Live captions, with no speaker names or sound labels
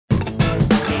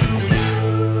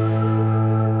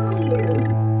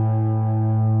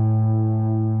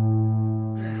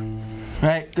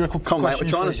Come on, mate, we're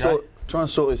trying to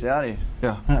sort this out here.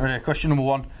 Yeah. Right, question number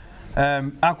 1.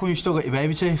 How come you still got your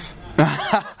baby teeth?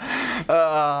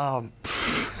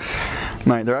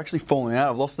 Mate, they're actually falling out.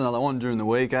 I've lost another one during the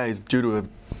week, It's due to a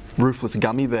ruthless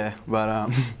gummy bear,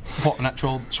 but What, an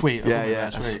actual sweet?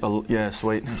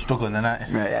 Sweet. You're struggling then, aren't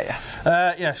you?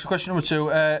 Yeah. So question number 2.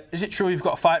 Is it true you've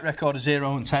got a fight record of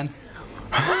 0 and 10?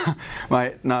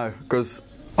 Mate, no, because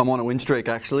I'm on a win streak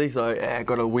actually. So yeah, I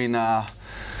got a win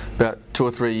about 2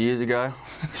 or 3 years ago.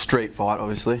 Street fight,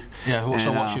 obviously. Yeah.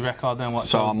 So what's your record then?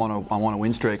 I'm on a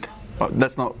win streak. But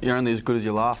that's not. You're only as good as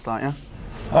your last, aren't you?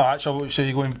 All right. So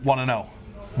you're going 1-0,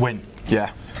 win.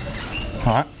 Yeah.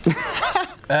 All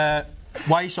right.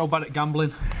 Why are you so bad at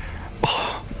gambling?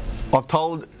 I've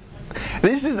told.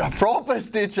 This is a proper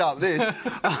stitch up. This.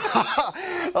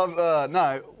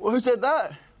 No. Who said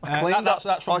that?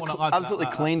 That's from one of the lads. Absolutely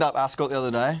cleaned up Ascot the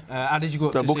other day. How did you go?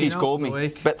 The bookies called me.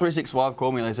 Bet365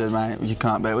 called me. They said, "Mate, you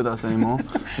can't bet with us anymore.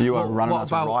 You are running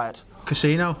us a riot."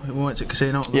 Casino? We went to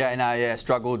casino. Yeah,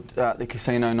 struggled at the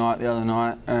casino night the other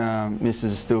night. This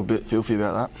is still a bit filthy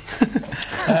about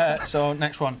that. So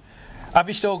next one. Have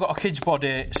you still got a kid's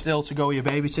body still to go with your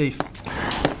baby teeth?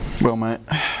 Well, mate,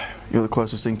 you're the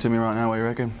closest thing to me right now. What do you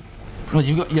reckon? Well,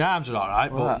 you've got your arms are all right,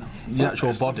 but your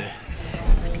actual body.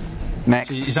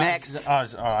 Next. All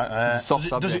right. Soft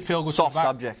subject. Does it feel good? Soft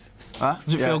subject. Huh?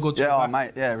 Does it feel good? Yeah,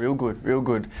 mate. Yeah, real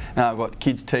good. Now I've got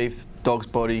kids' teeth, dog's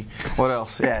body. What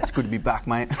else? Yeah, it's good to be back,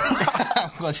 mate.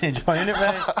 I'm glad you're enjoying it,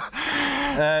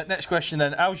 mate. Next question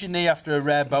then. How's your knee after a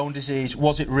rare bone disease?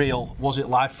 Was it real? Was it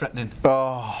life-threatening?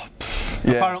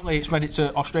 Yeah. Apparently, it's made it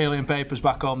to Australian papers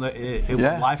back home that it was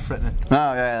life-threatening.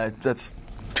 No, yeah, that's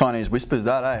Chinese whispers,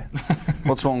 that, eh?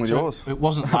 What's wrong with yours? It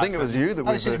wasn't. I think it was you that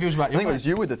was. I think it was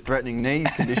you with the threatening knee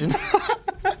condition.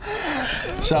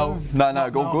 So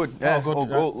all good. Yeah, all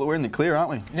good. We're in the clear, aren't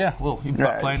we? Yeah. Well, you're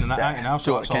back playing in that, aren't you now?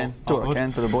 Do what I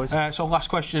can for the boys. So last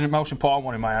question, the most important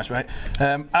one in my eyes, right?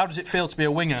 How does it feel to be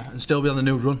a winger and still be on the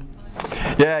nude run?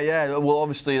 Yeah. Well,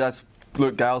 obviously that's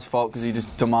Luke Gale's fault because he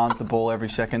just demands the ball every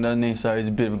second, doesn't he? So he's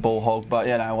a bit of a ball hog. But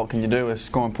what can you do? We're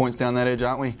scoring points down that edge,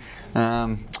 aren't we?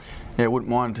 Wouldn't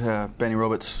mind Benny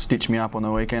Roberts stitched me up on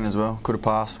the weekend as well. Could have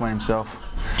passed, went himself.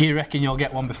 Do you reckon you'll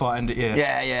get one before end of year?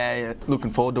 Yeah. Looking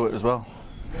forward to it as well.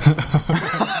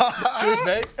 Cheers,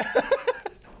 mate.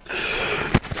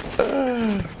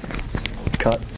 Cut.